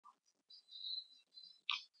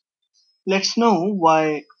Let's know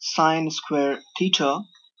why sine square theta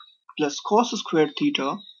plus cos square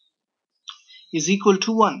theta is equal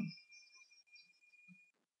to 1.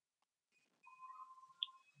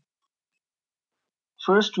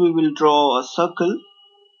 First we will draw a circle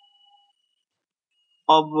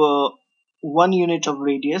of 1 unit of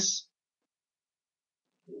radius,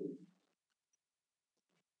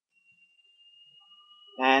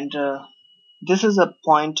 and this is a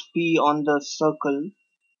point P on the circle,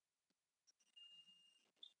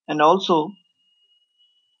 and also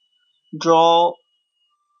draw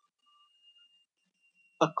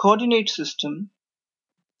a coordinate system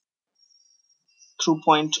through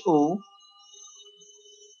point O,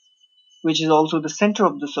 which is also the center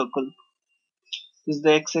of the circle. This is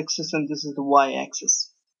the x-axis and this is the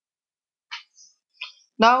y-axis.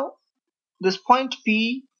 Now this point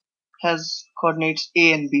P has coordinates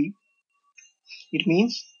A and B. It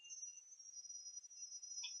means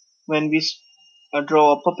when we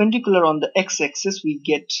draw a perpendicular on the x-axis, we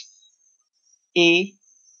get A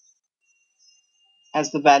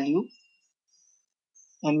as the value,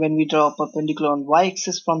 and when we draw a perpendicular on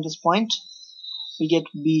y-axis from this point, we get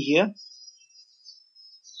B here.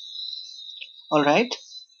 Alright,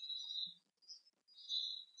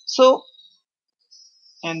 so,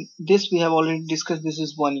 and this we have already discussed, this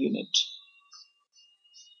is 1 unit.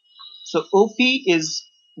 So OP is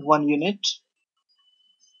 1 unit.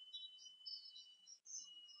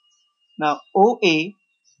 Now OA,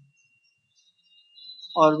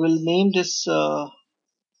 or we'll name this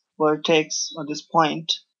vertex or this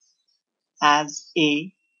point as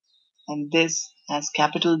A and this as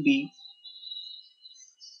capital B.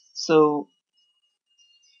 So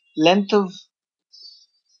length of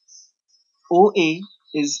OA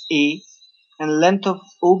is A and length of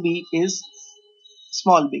OB is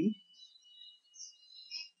small b.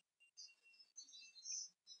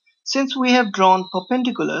 Since we have drawn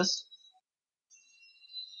perpendiculars,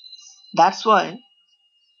 that's why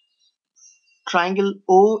triangle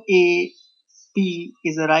OAP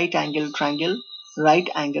is a right angle triangle, right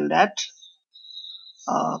angled at,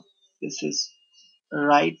 this is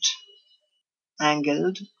right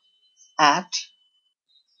angled at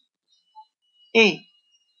A,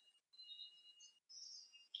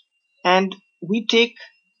 and we take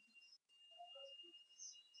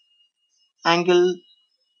angle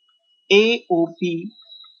AOP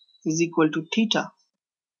is equal to theta.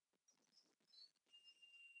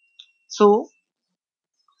 So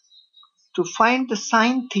to find the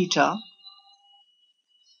sine theta,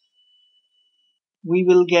 we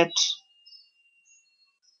will get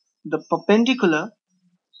the perpendicular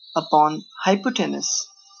upon hypotenuse.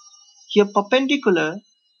 Here perpendicular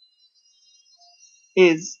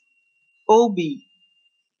is OB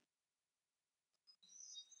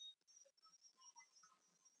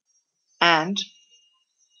and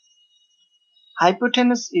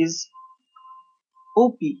hypotenuse is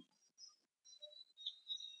OP.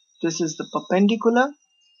 This is the perpendicular,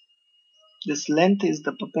 this length is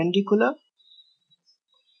the perpendicular,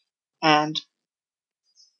 and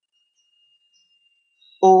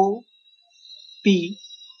OP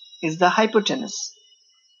is the hypotenuse.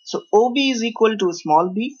 So OB is equal to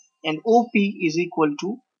small b and OP is equal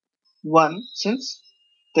to 1, since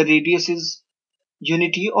the radius is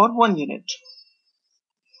unity or 1 unit.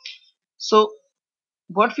 So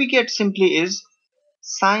what we get simply is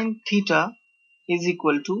sine theta is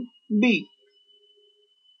equal to B.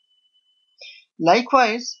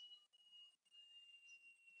 Likewise,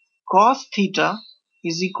 cos theta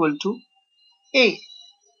is equal to A,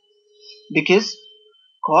 because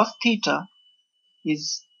cos theta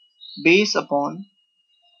is base upon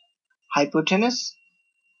hypotenuse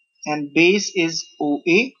and base is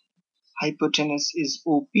OA, hypotenuse is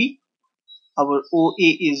OP, our OA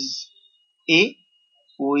is A,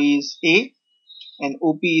 OA is A, and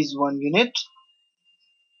OP is 1 unit.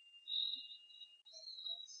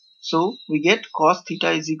 So we get cos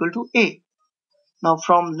theta is equal to A. Now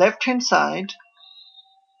from left hand side,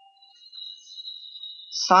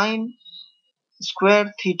 sine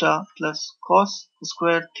square theta plus cos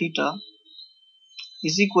square theta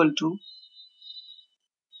is equal to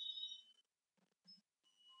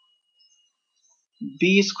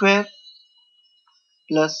B square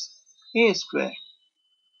plus A square.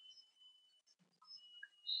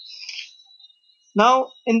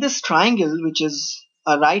 Now in this triangle, which is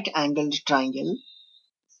a right angled triangle,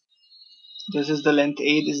 this is the length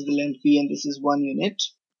A, this is the length B, and this is 1 unit,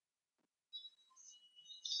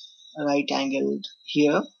 right angled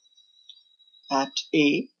here at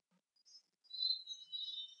A,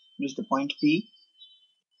 which is the point P.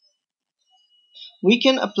 We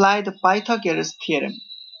can apply the Pythagoras theorem.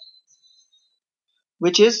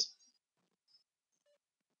 which is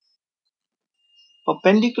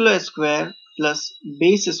perpendicular square plus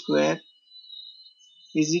base square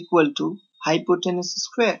is equal to hypotenuse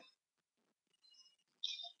square.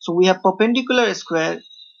 So we have perpendicular square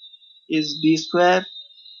is b square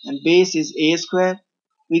and base is a square.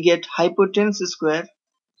 We get hypotenuse square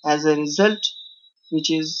as a result, which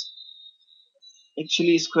is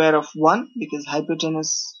actually square of 1 because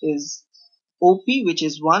hypotenuse is OP, which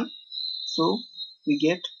is 1. So we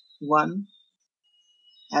get 1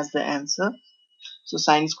 as the answer. So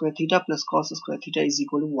sine square theta plus cos square theta is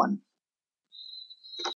equal to 1.